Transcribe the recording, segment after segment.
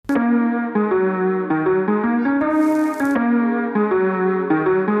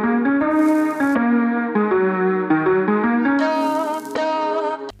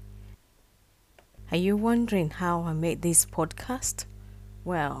wondering how I made this podcast?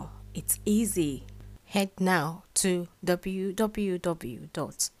 Well, it's easy. Head now to www.anchor.fm.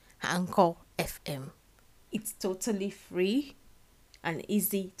 It's totally free and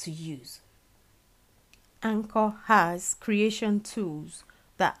easy to use. Anchor has creation tools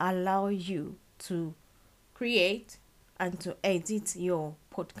that allow you to create and to edit your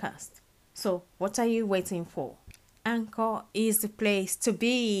podcast. So, what are you waiting for? Anchor is the place to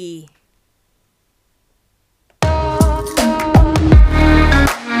be.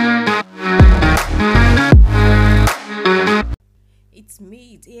 It's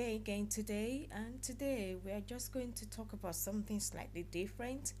me here again today, and today we are just going to talk about something slightly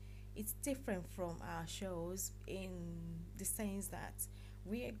different. It's different from our shows in the sense that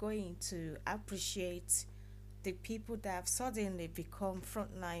we are going to appreciate the people that have suddenly become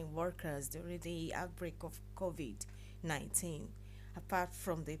frontline workers during the outbreak of COVID 19. Apart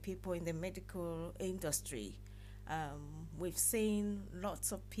from the people in the medical industry, we've seen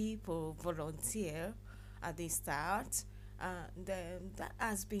lots of people volunteer at the start, and that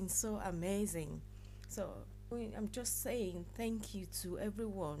has been so amazing. So I'm just saying thank you to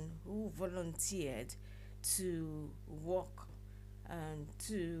everyone who volunteered to work and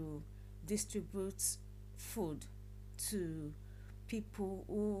to distribute food to people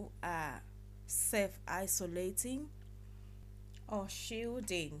who are self isolating or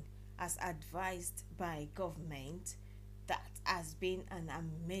shielding as advised by government. That has been an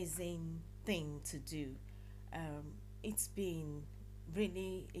amazing thing to do. It's been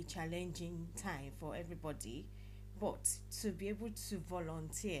really a challenging time for everybody, but to be able to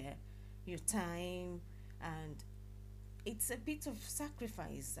volunteer your time, and it's a bit of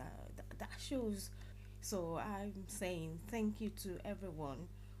sacrifice, that shows. So I'm saying thank you to everyone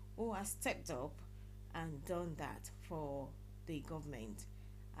who has stepped up and done that for the government.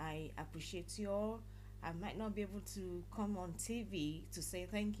 I appreciate you all. I might not be able to come on TV to say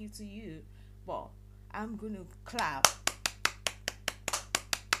thank you to you, but I'm going to clap.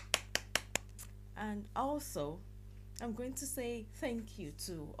 And also, I'm going to say thank you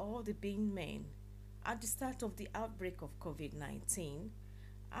to all the being men. At the start of the outbreak of COVID 19,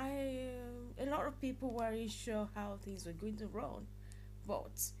 a lot of people weren't sure how things were going to run,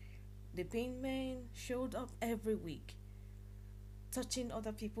 but the being men showed up every week, touching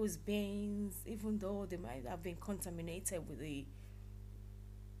other people's veins, even though they might have been contaminated with the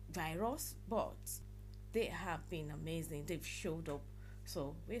virus, but they have been amazing. They've showed up.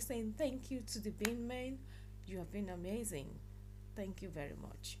 So we're saying thank you to the bean men. You have been amazing. Thank you very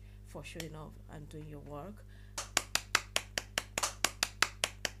much for showing up and doing your work.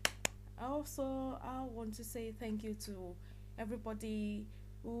 Also, I want to say thank you to everybody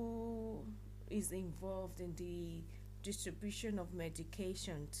who is involved in the distribution of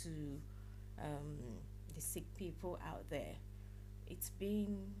medication to the sick people out there. It's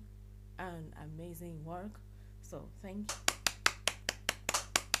been an amazing work. So thank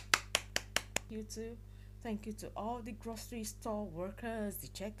you too. Thank you to all the grocery store workers, the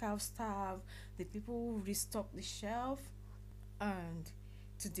checkout staff, the people who restock the shelf, and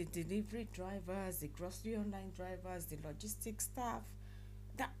to the delivery drivers, the grocery online drivers, the logistics staff.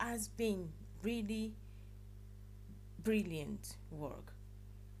 That has been really brilliant work.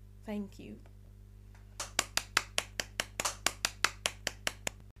 Thank you.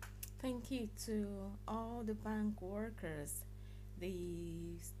 Thank you to all the bank workers,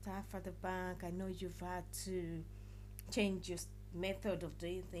 the staff at the bank. I know you've had to change your method of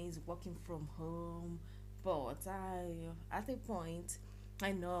doing things, working from home, but at a point,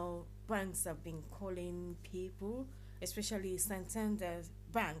 I know banks have been calling people, especially Santander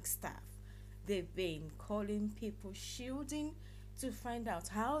bank staff. They've been calling people, shielding, to find out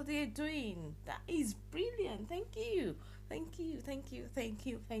how they're doing. That is brilliant. Thank you. Thank you. Thank you. Thank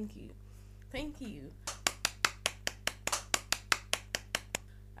you. Thank you. Thank you.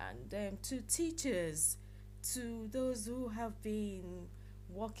 And to teachers, to those who have been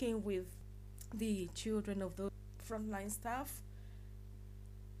working with the children of those frontline staff,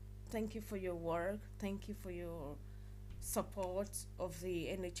 thank you for your work. Thank you for your support of the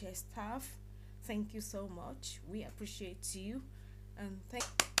NHS staff. Thank you so much. We appreciate you. And thank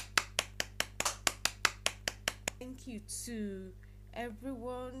you to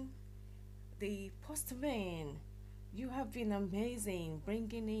everyone, the postmen. You have been amazing,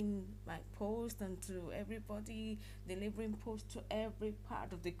 bringing in my post and to everybody, delivering post to every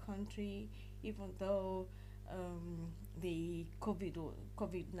part of the country, even though the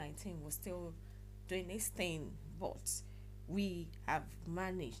COVID-19 was still doing its thing, but we have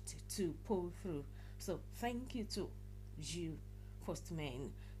managed to pull through. So thank you to you,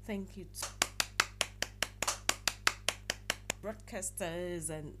 postmen. Thank you broadcasters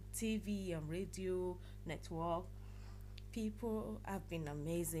and TV and radio network. People have been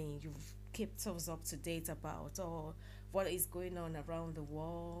amazing. You've kept us up to date about all what is going on around the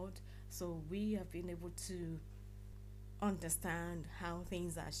world. So we have been able to understand how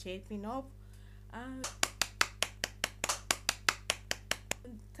things are shaping up. And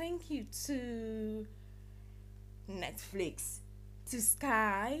thank you to Netflix, to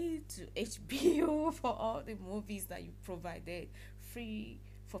Sky, to HBO for all the movies that you provided free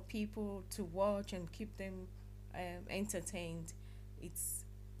for people to watch and keep them entertained. It's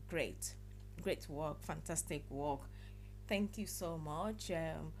great, great work, fantastic work. Thank you so much.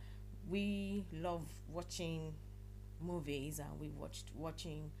 We love watching movies and we watched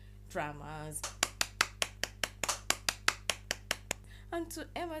watching dramas. And to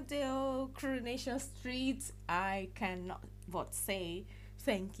Emmerdale, Coronation Street, I cannot but say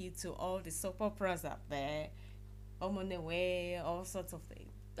thank you to all the soap operas out there. Way, all sorts of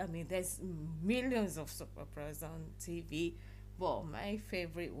things. I mean, there's millions of soap operas on TV, but my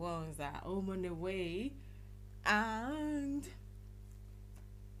favorite ones are Way and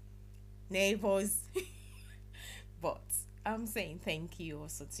Neighbors. But I'm saying thank you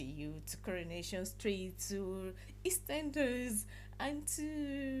also to you, to Coronation Street, to EastEnders, and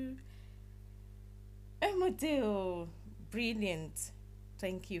to Emmerdale. Brilliant.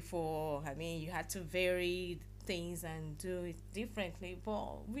 Thank you for, I mean, you had to vary things and do it differently,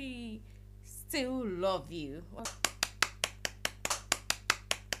 but we still love you.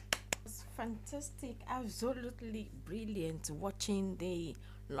 It's fantastic, absolutely brilliant watching the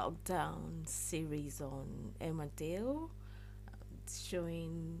lockdown series on Emmerdale,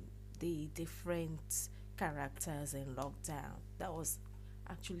 showing the different characters in lockdown. That was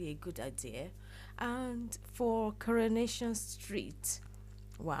actually a good idea. And for Coronation Street,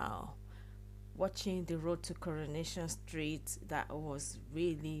 wow, watching the road to Coronation Street, that was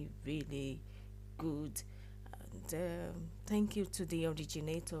really, really good. And thank you to the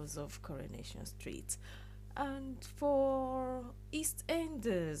originators of Coronation Street. And for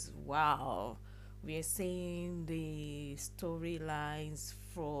EastEnders, wow, we are seeing the storylines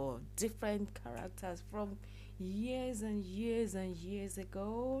for different characters from years and years and years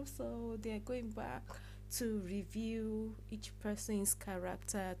ago. So they're going back to review each person's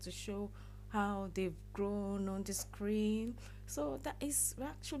character to show how they've grown on the screen. So that is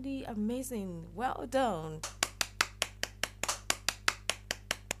actually amazing. Well done.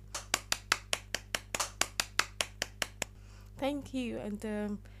 Thank you.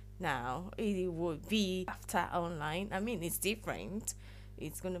 And now it would be after online. I mean, it's different.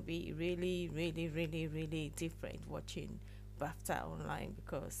 It's gonna be really, really, really, really different watching BAFTA online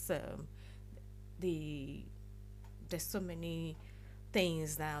because the there's so many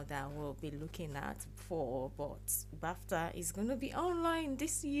things now that we'll be looking at for. But BAFTA is gonna be online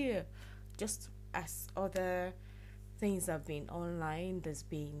this year, just as other things have been online. There's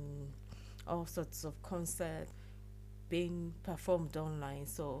been all sorts of concerts being performed online.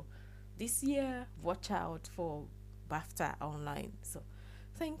 So this year, watch out for BAFTA online. So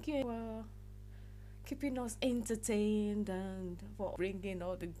thank you for keeping us entertained and for bringing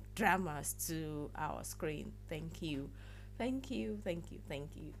all the dramas to our screen. Thank you. Thank you. Thank you.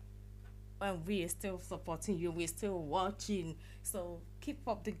 Thank you. And we are still supporting you. We're still watching. So keep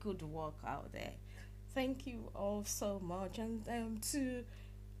up the good work out there. Thank you all so much. And to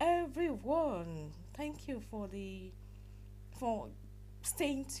everyone, thank you for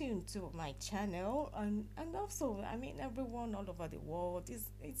staying tuned to my channel, and also, I mean, everyone all over the world.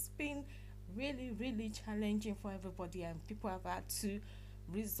 It's been really, really challenging for everybody, and people have had to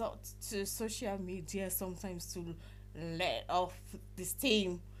resort to social media sometimes to let off the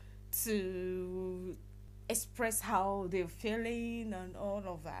steam, to express how they're feeling and all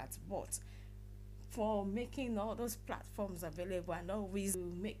of that. But for making all those platforms available and always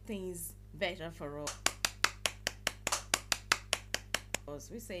make things better for us,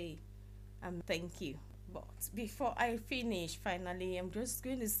 we say thank you. But before I finish, finally, I'm just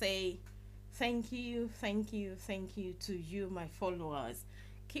going to say thank you, thank you, thank you to you, my followers.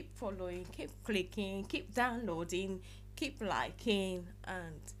 Keep following, keep clicking, keep downloading, keep liking,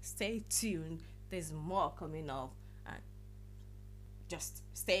 and stay tuned. There's more coming up, and just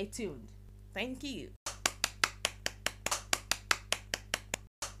stay tuned. Thank you.